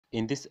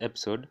In this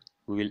episode,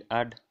 we will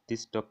add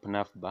this top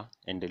navbar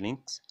and the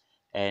links,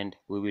 and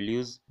we will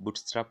use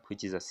Bootstrap,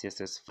 which is a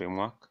CSS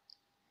framework.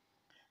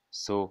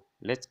 So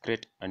let's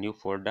create a new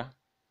folder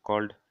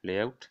called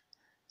layout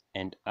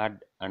and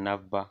add a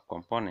navbar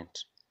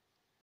component.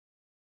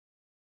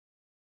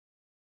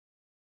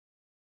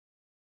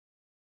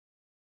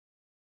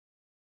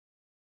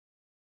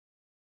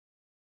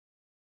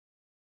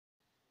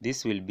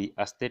 This will be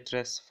a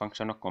stateless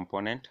functional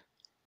component.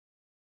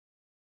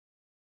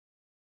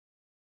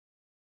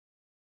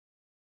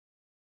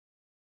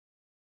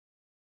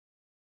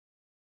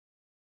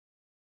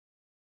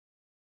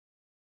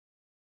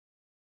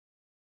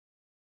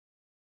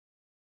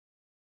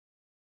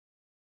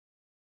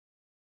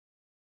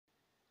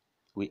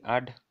 We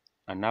add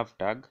a nav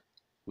tag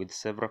with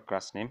several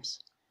class names.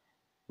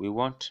 We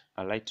want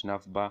a light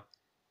navbar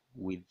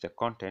with the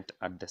content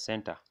at the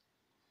center.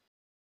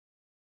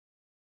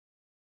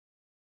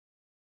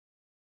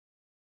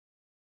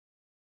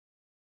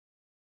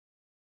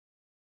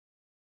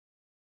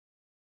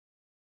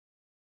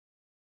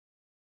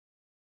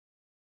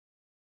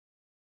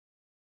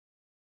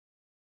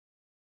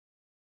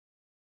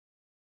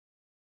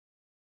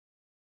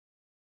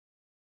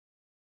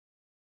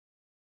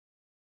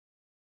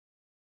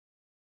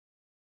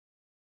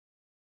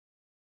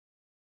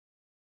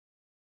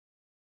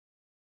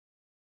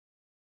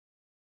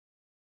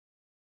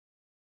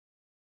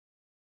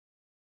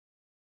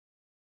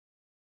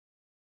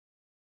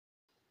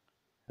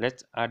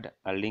 Let's add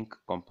a link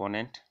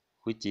component,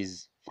 which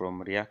is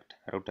from React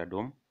Router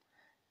DOM.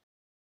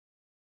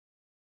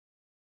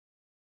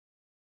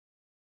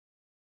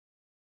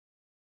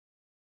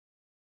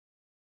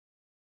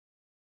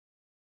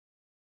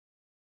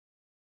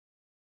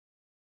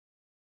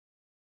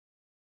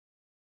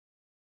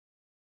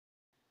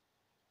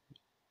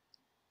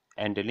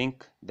 And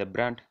link the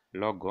brand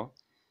logo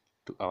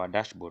to our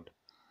dashboard.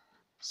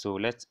 So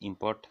let's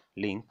import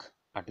link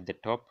at the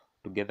top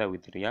together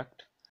with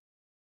React.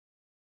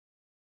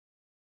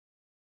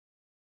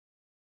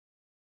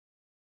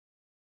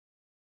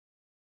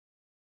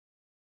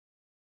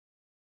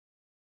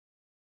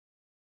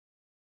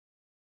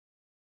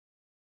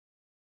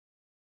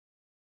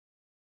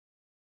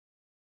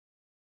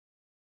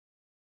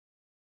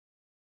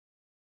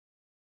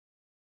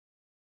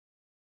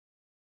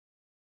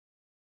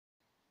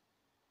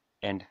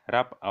 And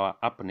wrap our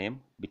app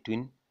name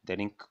between the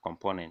link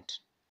component.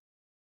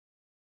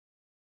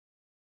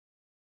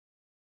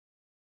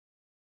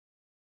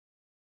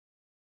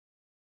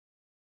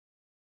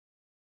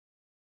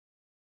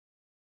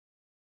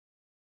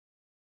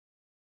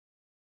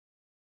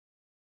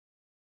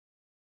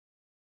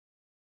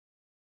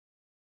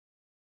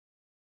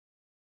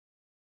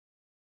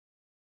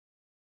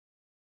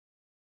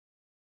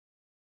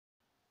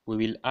 We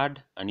will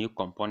add a new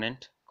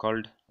component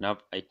called nav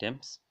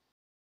items.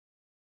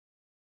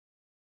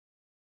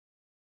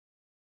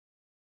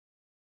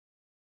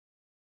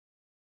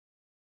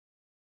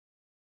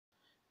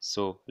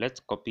 So let's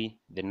copy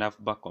the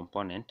navbar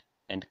component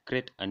and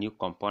create a new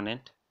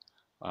component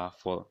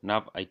for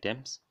nav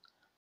items.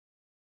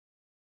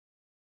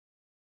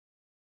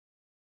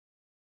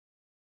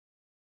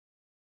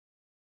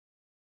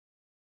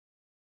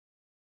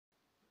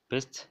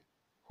 Paste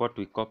what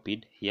we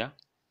copied here.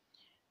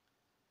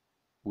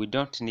 We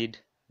don't need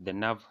the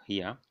nav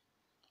here,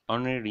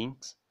 only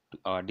links to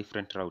our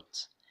different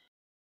routes.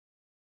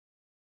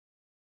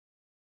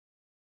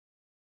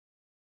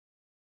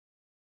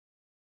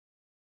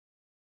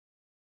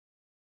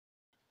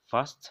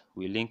 First,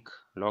 we link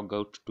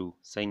logout to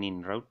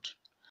sign-in route.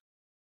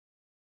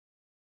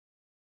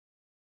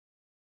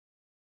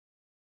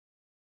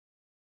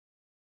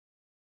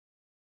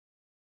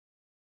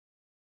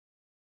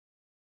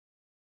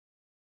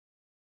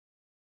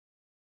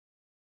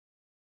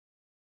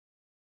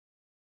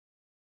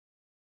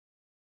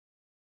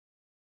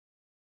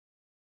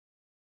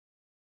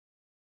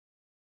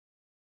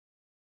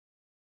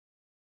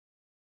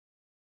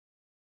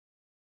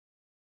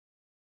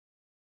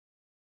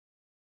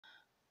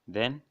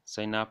 Then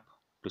sign up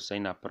to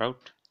sign up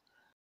route.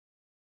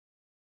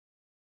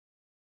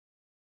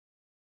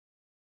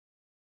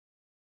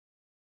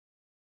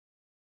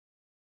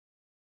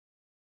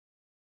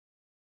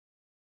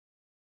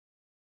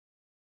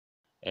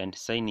 And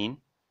sign in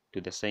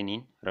to the sign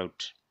in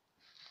route.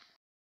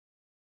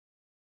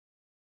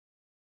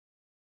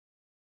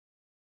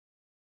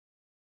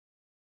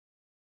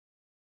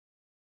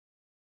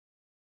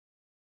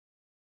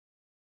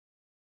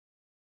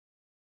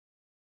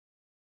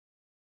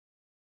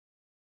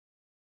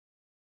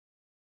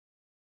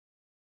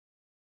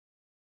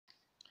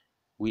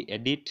 We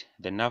edit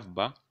the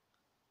navbar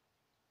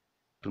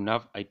to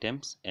nav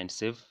items and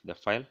save the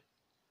file.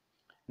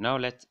 Now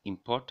let's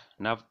import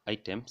nav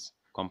items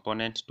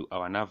component to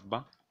our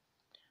navbar.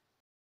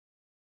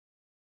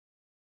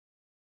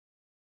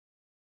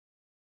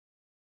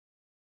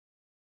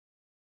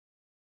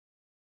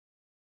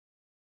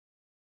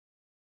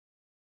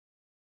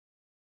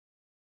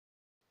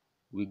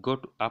 We go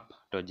to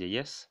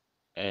app.js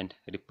and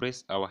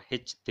replace our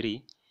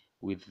h3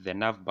 with the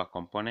NavBar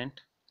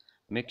component.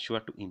 Make sure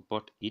to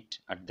import it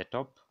at the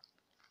top.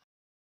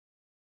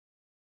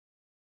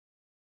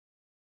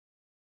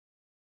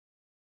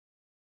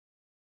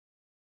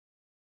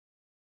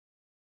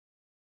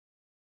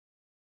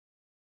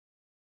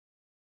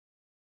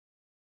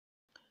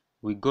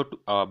 We go to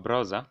our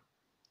browser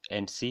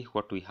and see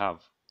what we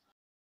have.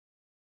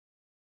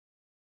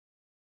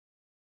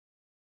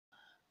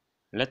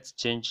 Let's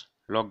change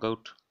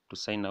logout to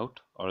sign out,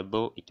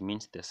 although it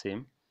means the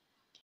same.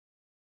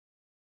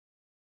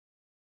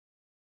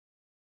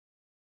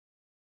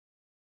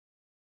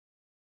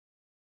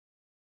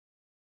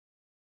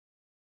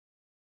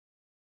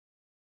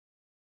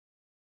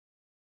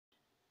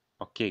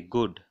 Okay,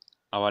 good.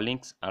 Our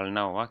links are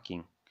now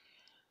working.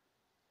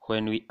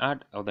 When we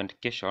add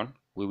authentication,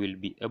 we will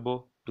be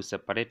able to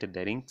separate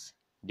the links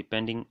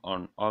depending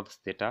on auth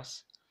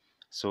status.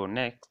 So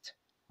next,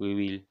 we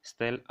will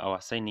style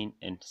our sign in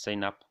and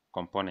sign up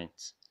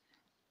components.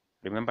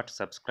 Remember to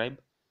subscribe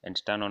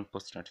and turn on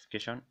post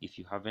notification if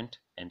you haven't,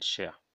 and share.